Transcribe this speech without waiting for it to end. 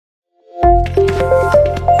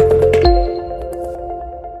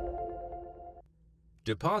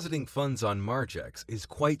Depositing funds on Margex is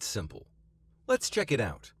quite simple. Let's check it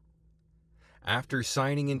out. After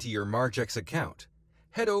signing into your Margex account,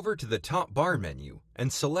 head over to the top bar menu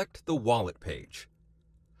and select the Wallet page.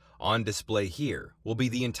 On display here will be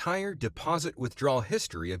the entire deposit withdrawal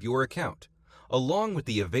history of your account, along with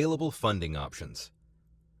the available funding options.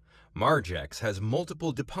 Margex has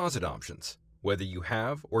multiple deposit options, whether you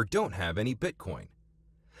have or don't have any Bitcoin.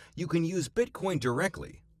 You can use Bitcoin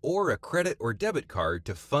directly or a credit or debit card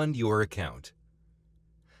to fund your account.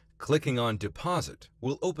 Clicking on Deposit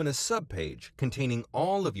will open a subpage containing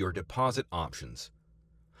all of your deposit options.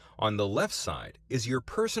 On the left side is your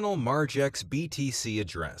personal Margex BTC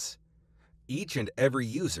address. Each and every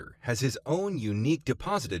user has his own unique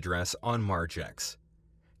deposit address on Margex.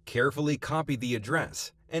 Carefully copy the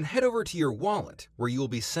address and head over to your wallet where you will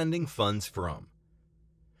be sending funds from.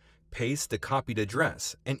 Paste the copied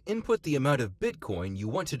address and input the amount of Bitcoin you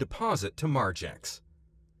want to deposit to Margex.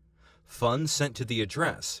 Funds sent to the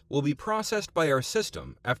address will be processed by our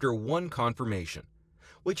system after one confirmation,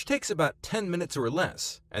 which takes about 10 minutes or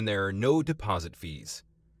less, and there are no deposit fees.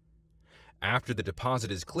 After the deposit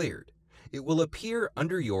is cleared, it will appear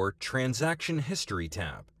under your Transaction History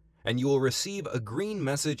tab, and you will receive a green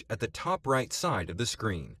message at the top right side of the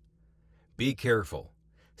screen. Be careful.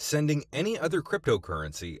 Sending any other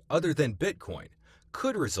cryptocurrency other than Bitcoin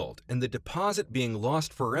could result in the deposit being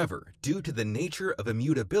lost forever due to the nature of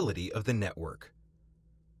immutability of the network.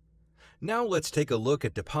 Now let's take a look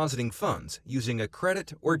at depositing funds using a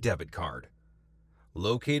credit or debit card.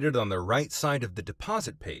 Located on the right side of the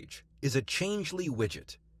deposit page is a Changely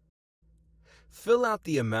widget. Fill out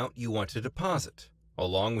the amount you want to deposit,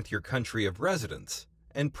 along with your country of residence,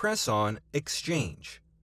 and press on Exchange.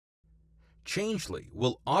 Changely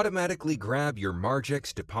will automatically grab your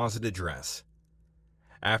Margex deposit address.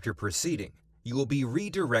 After proceeding, you will be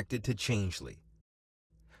redirected to Changely.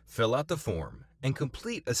 Fill out the form and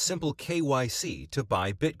complete a simple KYC to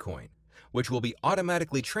buy Bitcoin, which will be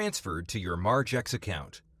automatically transferred to your Margex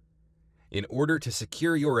account. In order to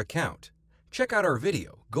secure your account, check out our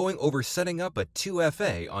video going over setting up a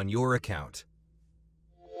 2FA on your account.